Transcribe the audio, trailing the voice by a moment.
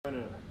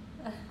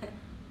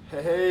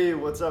Hey,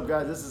 what's up,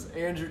 guys? This is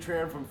Andrew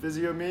Tran from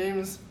Physio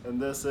Memes,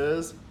 and this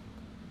is.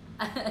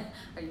 Are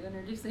you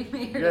introducing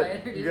me or You do I got,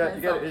 introduce you got,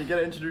 you myself? got, you got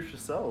to introduce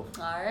yourself.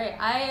 All right,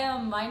 I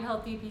am Mind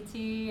Health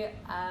DPT,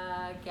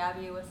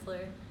 Gabby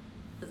Whistler,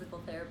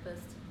 physical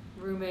therapist,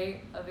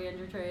 roommate of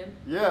Andrew Tran.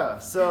 Yeah,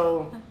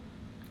 so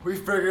we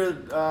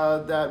figured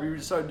that we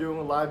would start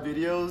doing live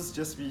videos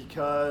just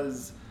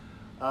because,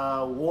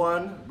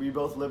 one, we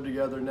both live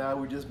together now.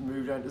 We just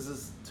moved on. This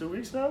is 2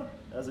 weeks now,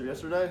 as of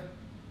yesterday.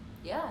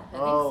 Yeah, I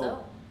think Oh,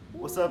 so.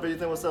 what's up,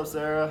 Ethan? What's up,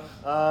 Sarah?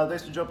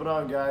 Thanks for jumping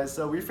on, guys.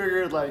 So we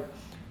figured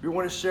we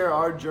want to share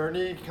our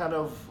journey, kind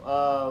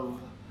of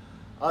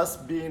us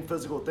being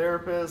physical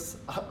therapists,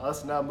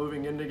 us now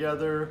moving in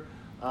together,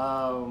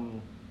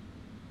 and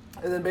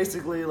then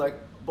basically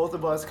both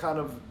of us kind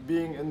of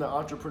being in the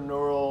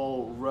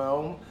entrepreneurial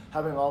realm,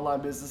 having online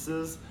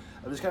businesses.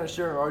 I'm just kind of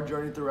sharing our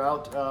journey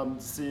throughout to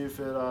see if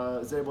it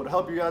is able to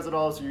help you guys at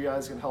all, so you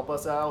guys can help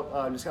us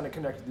out. Just kind of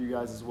connect with you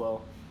guys as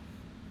well.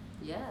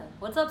 Yeah.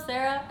 What's up,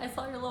 Sarah? I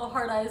saw your little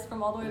heart eyes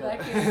from all the way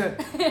back Yeah.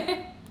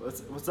 here.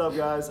 What's up,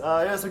 guys?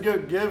 So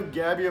give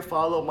Gabby a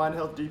follow, Mind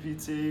Health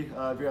DPT.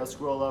 If you guys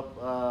scroll up,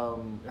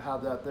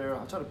 have that there.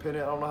 I'm trying to pin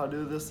it. I don't know how to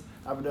do this.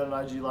 I haven't done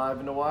an IG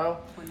Live in a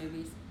while. For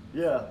newbies.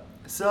 Yeah.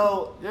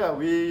 So, yeah,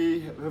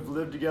 we have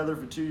lived together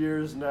for 2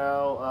 years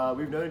now.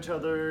 We've known each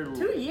other...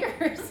 2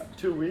 years?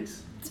 2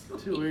 weeks?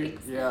 2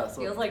 weeks. Yeah.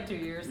 So, Feels like 2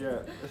 years.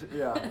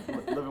 yeah,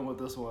 living with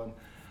this one.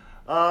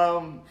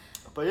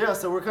 But yeah,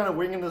 so we're kind of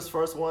winging this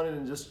first one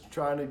and just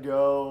trying to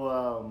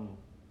go,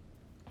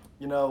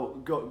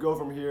 go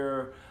from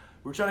here.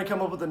 We're trying to come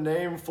up with a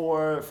name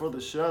for the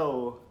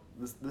show,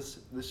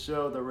 this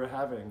show that we're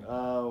having.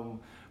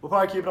 We'll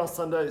probably keep it on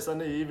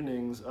Sunday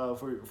evenings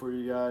for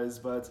you guys.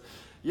 But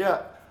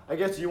yeah, I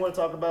guess you want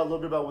to talk about a little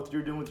bit about what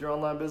you're doing with your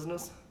online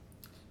business?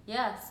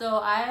 Yeah, so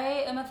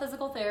I am a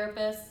physical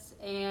therapist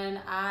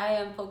and I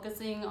am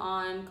focusing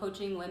on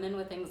coaching women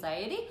with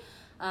anxiety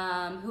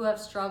who have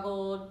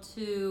struggled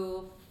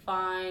to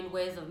find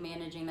ways of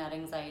managing that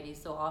anxiety.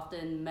 So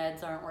often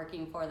meds aren't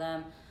working for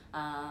them.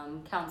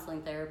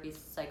 Counseling, therapy,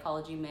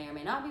 psychology may or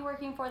may not be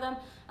working for them.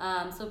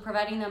 So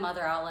providing them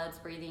other outlets,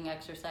 breathing,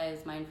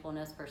 exercise,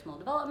 mindfulness, personal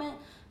development,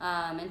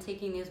 and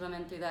taking these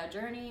women through that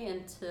journey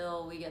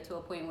until we get to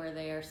a point where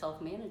they are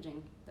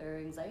self-managing their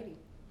anxiety.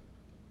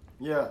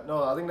 Yeah,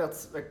 no, I think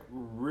that's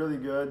really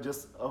good,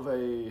 just of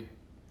a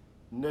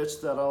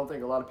niche that I don't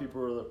think a lot of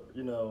people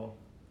are,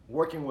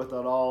 working with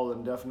at all,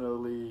 and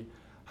definitely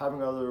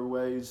having other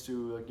ways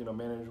to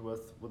manage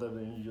with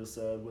everything you just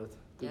said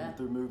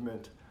through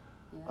movement.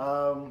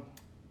 Yeah.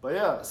 But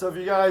yeah, so if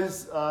you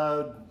guys,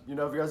 if you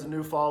guys are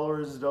new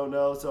followers, don't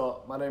know,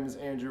 so my name is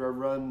Andrew. I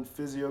run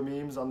Physio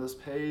Memes on this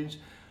page.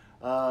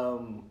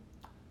 But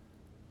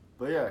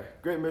yeah,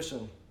 great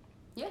mission.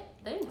 Yeah,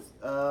 thanks.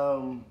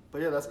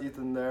 But yeah, that's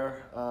Ethan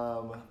there,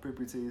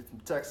 pre-PT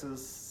from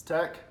Texas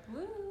Tech.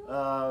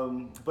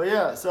 Woo. But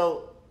yeah,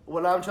 so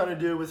what I'm trying to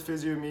do with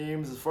Physio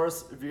Memes is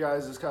first, if you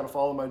guys just kind of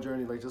follow my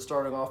journey, just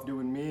starting off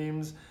doing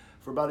memes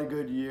for about a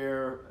good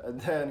year,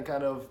 and then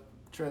kind of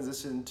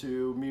transition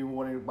to me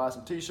wanting to buy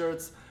some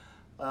t-shirts.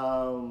 I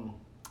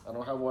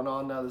don't have one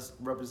on now that's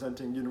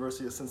representing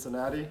University of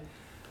Cincinnati.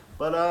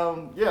 But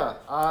yeah,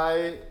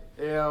 I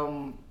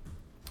am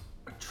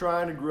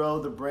trying to grow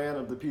the brand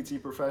of the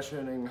PT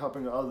profession and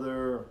helping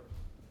other,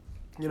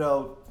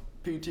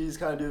 PTs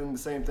kind of doing the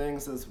same thing,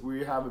 since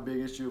we have a big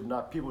issue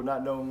of people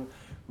not knowing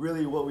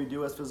really what we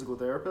do as physical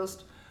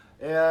therapists.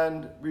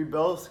 And we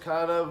both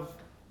kind of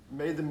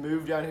made the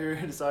move down here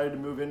and decided to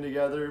move in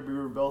together. We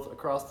were both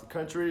across the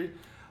country.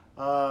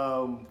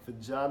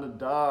 Vagina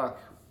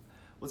Doc.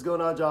 What's going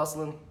on,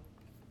 Jocelyn?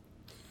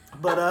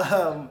 But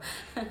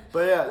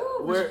yeah,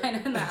 Ooh, we're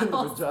vagina in the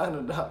house.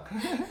 Vagina Doc.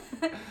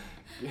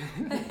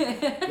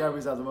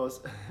 Gabby's not the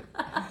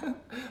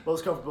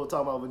most comfortable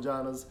talking about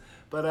vaginas,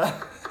 but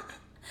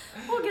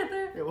We'll get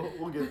there. yeah,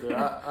 we'll get there.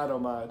 I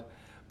don't mind.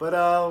 But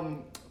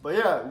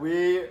yeah,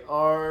 we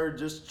are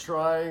just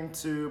trying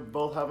to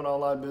both have an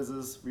online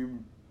business. We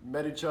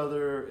met each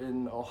other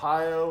in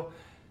Ohio,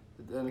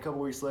 and a couple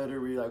weeks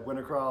later we went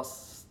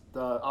across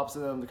the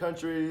opposite end of the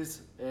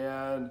countries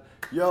and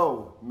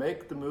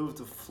make the move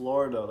to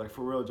Florida,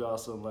 for real,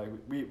 Jocelyn.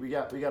 We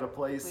got a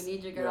place. We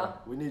need you,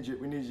 girl. Yeah,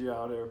 we need you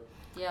out here.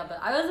 Yeah, but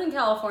I was in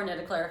California,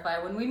 to clarify.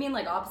 When we mean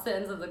opposite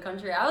ends of the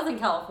country, I was in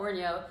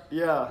California.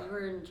 Yeah. You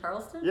were in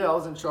Charleston? Yeah, I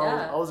was in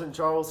Yeah. I was in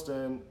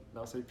Charleston.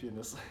 Now say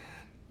penis.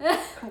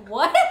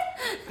 What?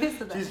 Who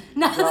said that? She's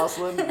No.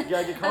 Jocelyn. You gotta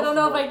get comfortable. I don't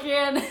know if I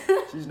can.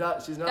 She's not.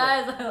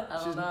 Guys,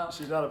 I don't know.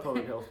 She's not a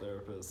public health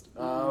therapist.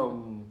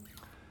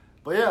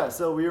 But yeah,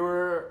 so we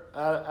were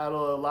at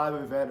a live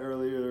event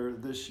earlier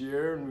this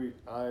year, and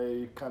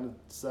I kind of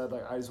said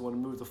I just want to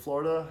move to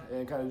Florida,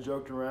 and kind of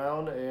joked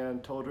around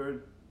and told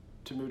her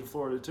to move to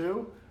Florida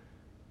too.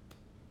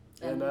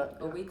 And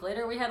a week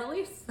later, we had a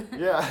lease.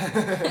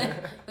 Yeah.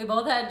 We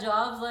both had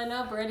jobs lined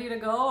up, ready to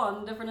go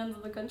on different ends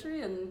of the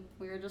country, and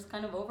we were just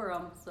kind of over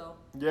them. So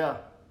Yeah.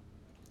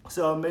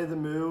 So I made the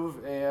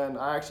move, and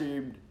I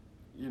actually,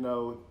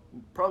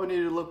 probably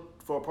needed to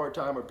look for a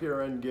part-time or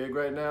PRN gig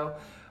right now.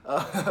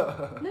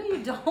 No,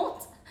 you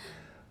don't.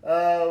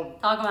 Um,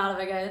 Talk him out of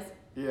it, guys.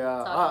 yeah,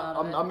 Talk him out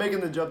of it. I'm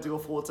making the jump to go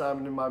full-time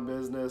into my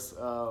business. It's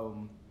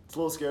a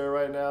little scary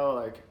right now.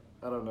 Like,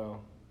 I don't know.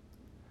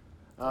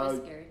 It's very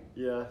scary.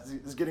 Yeah,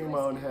 it's getting in my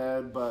own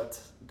head, but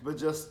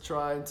just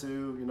trying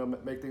to, you know,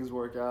 make things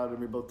work out. And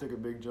we both took a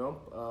big jump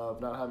of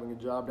not having a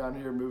job down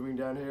here, moving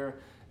down here,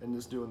 and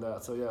just doing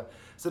that. So yeah,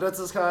 so that's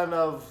just kind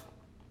of,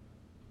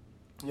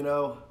 you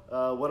know,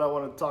 what I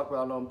want to talk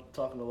about. I know I'm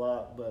talking a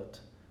lot, but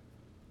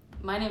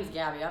My name's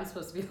Gabby. I'm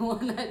supposed to be the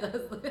one that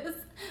does this.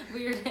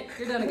 But you're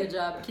doing a good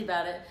job. Keep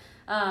at it.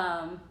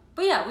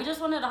 But yeah, we just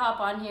wanted to hop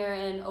on here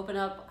and open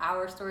up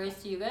our stories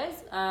to you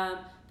guys.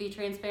 Be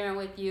transparent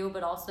with you,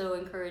 but also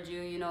encourage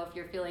you, you know, if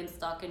you're feeling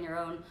stuck in your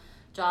own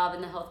job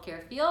in the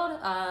healthcare field,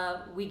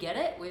 we get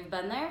it. We've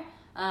been there.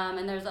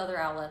 And there's other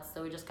outlets.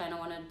 So we just kind of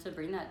wanted to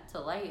bring that to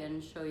light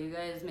and show you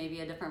guys maybe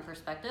a different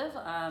perspective.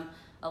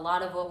 A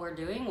lot of what we're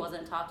doing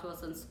wasn't taught to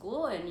us in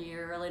school, and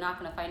you're really not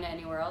going to find it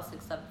anywhere else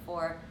except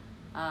for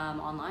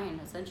online,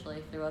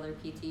 essentially, through other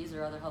PTs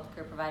or other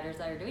healthcare providers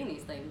that are doing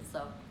these things.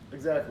 So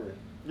exactly.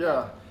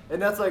 Yeah,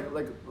 and that's like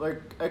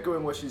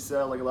echoing what she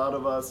said. Like a lot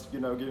of us, you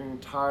know, getting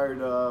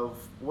tired of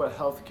what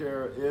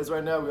healthcare is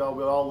right now. We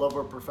all love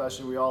our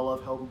profession. We all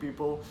love helping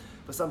people,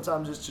 but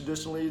sometimes just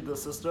traditionally the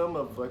system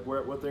of like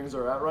where things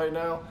are at right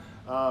now.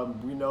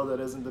 We know that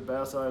isn't the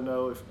best. I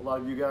know if a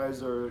lot of you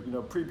guys are, you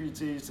know,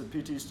 pre-PTs to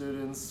PT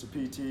students to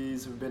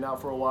PTs who've been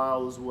out for a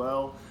while as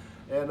well,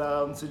 and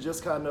to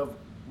just kind of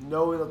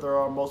knowing that there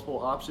are multiple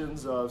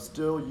options of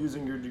still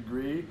using your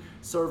degree,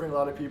 serving a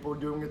lot of people,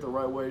 doing it the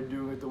right way,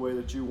 doing it the way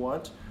that you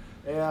want.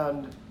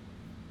 And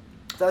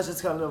that's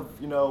just kind of,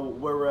 you know,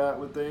 where we're at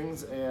with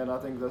things. And I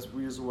think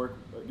we just work,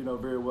 you know,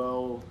 very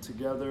well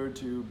together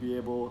to be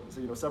able to,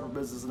 you know, separate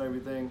business and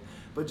everything,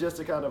 but just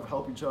to kind of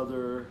help each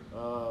other,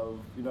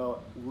 you know,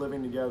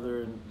 living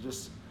together, and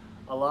just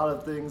a lot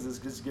of things is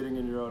just getting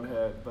in your own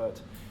head.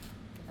 But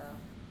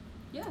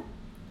yeah.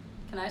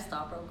 Can I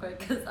stop real quick?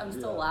 Because I'm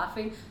still Yeah.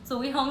 laughing. So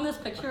we hung this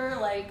picture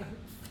like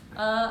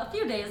a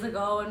few days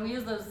ago, and we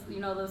use those, you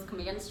know, those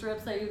command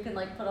strips that you can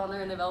like put on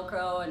there in the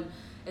Velcro, and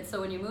it's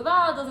so when you move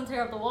out, it doesn't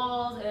tear up the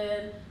walls.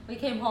 And we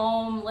came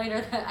home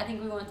later. I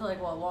think we went to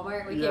like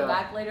Walmart. We Yeah. came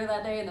back later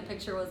that day, and the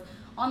picture was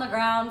on the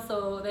ground,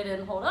 so they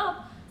didn't hold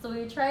up. So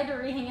we tried to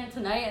rehang it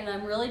tonight, and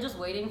I'm really just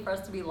waiting for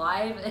us to be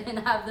live and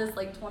have this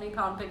like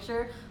 20-pound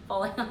picture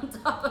falling on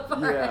top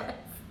of our Yeah. heads.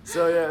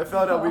 So yeah, I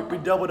found out we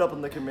doubled up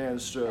on the command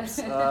strips.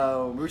 We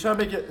were trying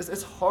to make it.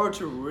 It's hard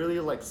to really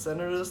like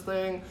center this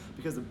thing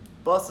because the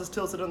bus is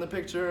tilted on the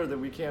picture. That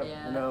we can't,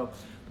 Yeah. you know,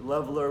 the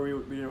leveler we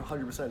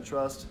 100%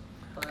 trust.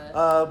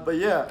 But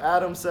Yeah,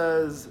 Adam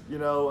says, you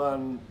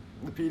know,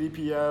 the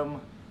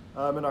PDPM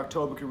in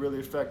October could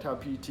really affect how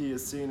PT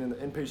is seen in the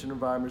inpatient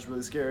environment. Is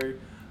really scary.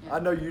 Yeah. I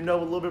know you know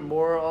a little bit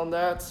more on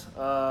that,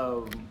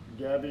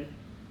 Gabby.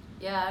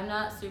 yeah, I'm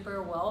not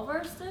super well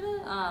versed in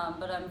it,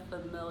 but I'm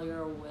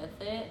familiar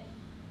with it.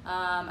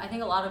 I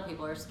think a lot of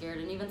people are scared,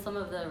 and even some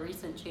of the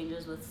recent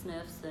changes with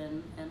SNFs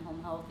and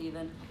home health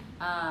even,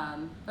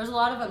 there's a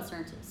lot of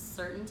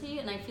uncertainty,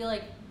 and I feel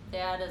like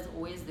that is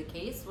always the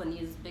case when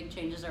these big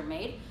changes are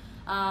made.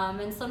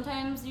 And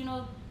sometimes, you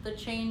know, the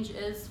change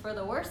is for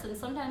the worse, and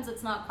sometimes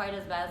it's not quite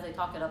as bad as they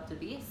talk it up to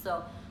be.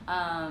 So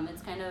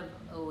it's kind of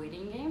a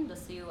waiting game to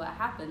see what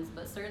happens,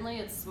 but certainly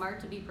it's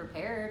smart to be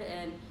prepared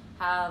and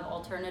have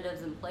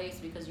alternatives in place,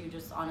 because you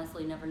just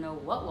honestly never know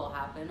what will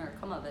happen or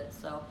come of it.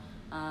 So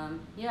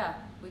yeah,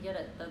 we get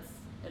it.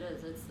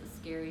 It's a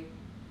scary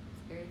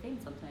thing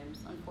sometimes,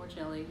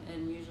 unfortunately,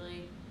 and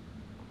usually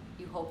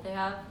you hope they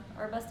have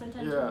our best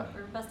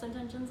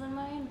intentions in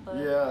mind, but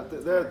Yeah,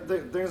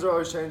 things are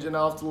always changing.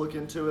 I'll have to look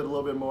into it a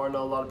little bit more. I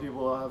know a lot of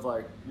people have,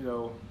 like, you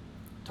know,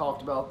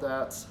 talked about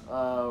that.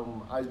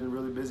 I've been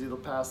really busy the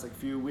past like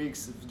few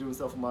weeks doing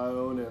stuff on my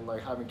own and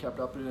like haven't kept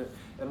up in it,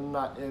 and I'm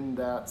not in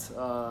that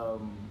setting.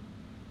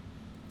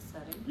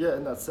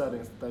 in that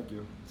setting. Thank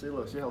you. See,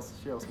 look, she helps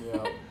me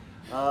out.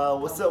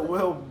 What's up,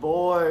 Will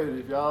Boyd?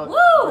 If y'all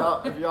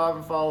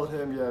haven't followed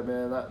him yet,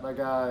 man, that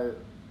guy's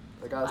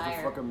Fire.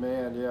 the fucking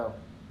man. Yeah.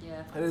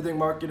 Yeah. Anything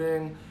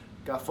marketing,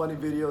 got funny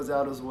videos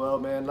out as well,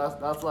 man.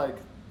 That's like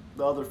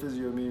the other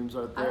physio memes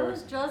right I there.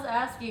 was just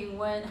asking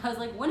when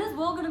is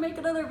Will gonna make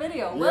another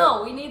video? Yeah.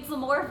 Will, we need some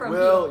more from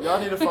Will, you. y'all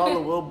need to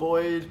follow Will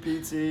Boyd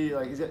PT.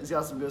 Like he's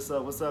got some good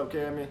stuff. What's up,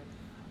 Cammy?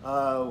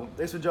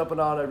 Thanks for jumping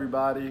on,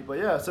 everybody. But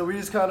yeah, so we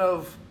just kind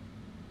of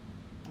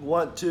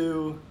want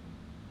to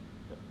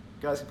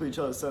guys complete each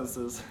other's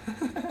sentences.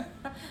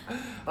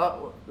 That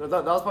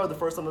was probably the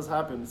first time this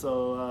happened,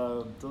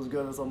 so it was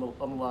good. It's on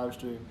the live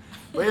stream.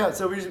 But yeah,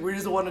 so we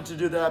just wanted to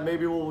do that.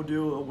 Maybe we'll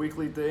do a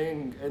weekly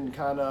thing and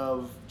kind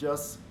of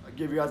just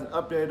give you guys an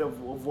update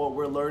of what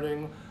we're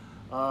learning.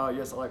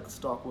 Yes, I like to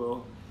stalk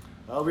Will.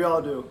 We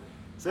all do.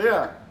 So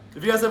yeah,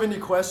 if you guys have any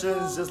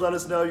questions, just let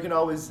us know. You can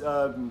always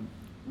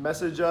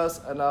message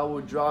us, and I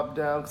will drop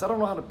down, because I don't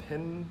know how to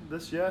pin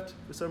this yet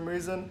for some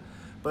reason.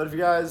 But if you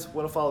guys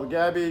want to follow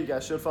Gabby, you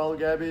guys should follow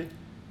Gabby.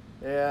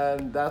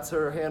 And that's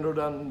her handle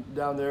down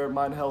there,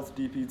 Mind Health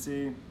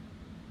DPT.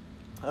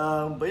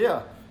 But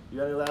yeah, you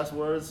got any last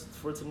words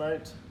for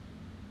tonight?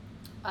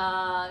 Can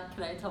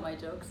I tell my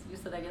jokes? You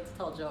said I get to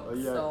tell jokes,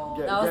 Yeah, so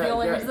that was the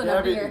only reason I'm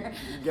Gabby, here.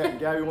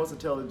 Gabby wants to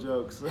tell the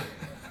jokes.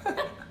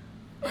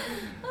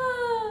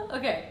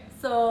 Okay,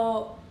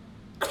 so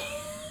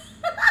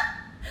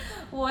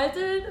what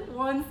did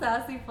one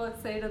sassy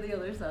foot say to the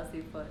other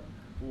sassy foot?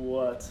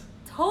 What?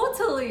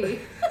 Totally.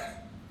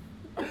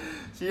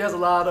 She has a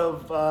lot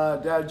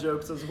of dad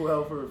jokes as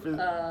well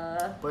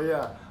but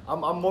yeah,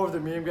 I'm more of the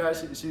meme guy.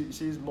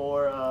 She's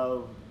more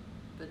of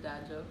The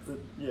dad jokes.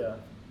 yeah.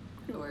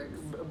 It works.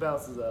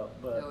 Bounces out,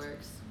 It but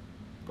works.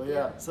 yeah.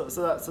 Yeah. So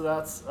that's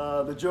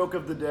the joke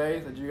of the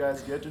day that you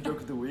guys get. Your joke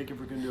of the week. If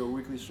we're gonna do a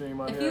weekly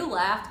stream on If here. you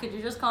laughed, could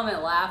you just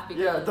comment laugh?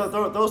 Because Yeah,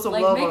 throw some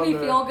like love make on me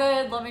there. feel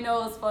good. Let me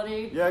know it was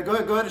funny. Yeah, go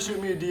ahead and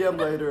shoot me a DM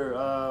later.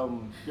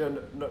 Yeah,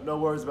 no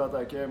worries about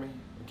that, Cammy,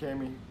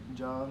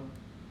 John.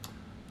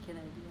 Can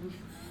I DM?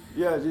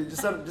 Yeah,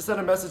 just send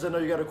a message. I know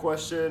you got a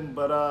question,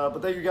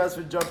 but thank you guys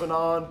for jumping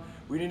on.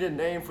 We need a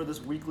name for this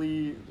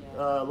weekly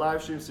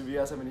live stream. So if you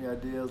guys have any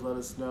ideas, let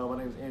us know. My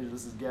name is Andrew.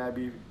 This is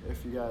Gabby.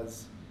 If you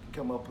guys can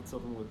come up with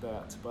something with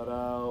that, but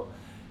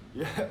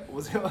yeah,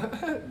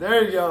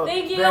 there you go.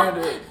 Thank you.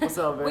 Bandit. What's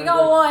up, Bandit? We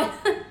got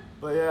one.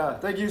 But yeah,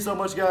 thank you so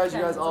much, guys. You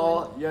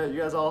Okay,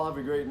 guys all have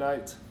a great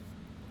night.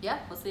 Yeah,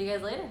 we'll see you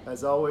guys later.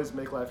 As always,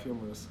 make life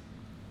humorous.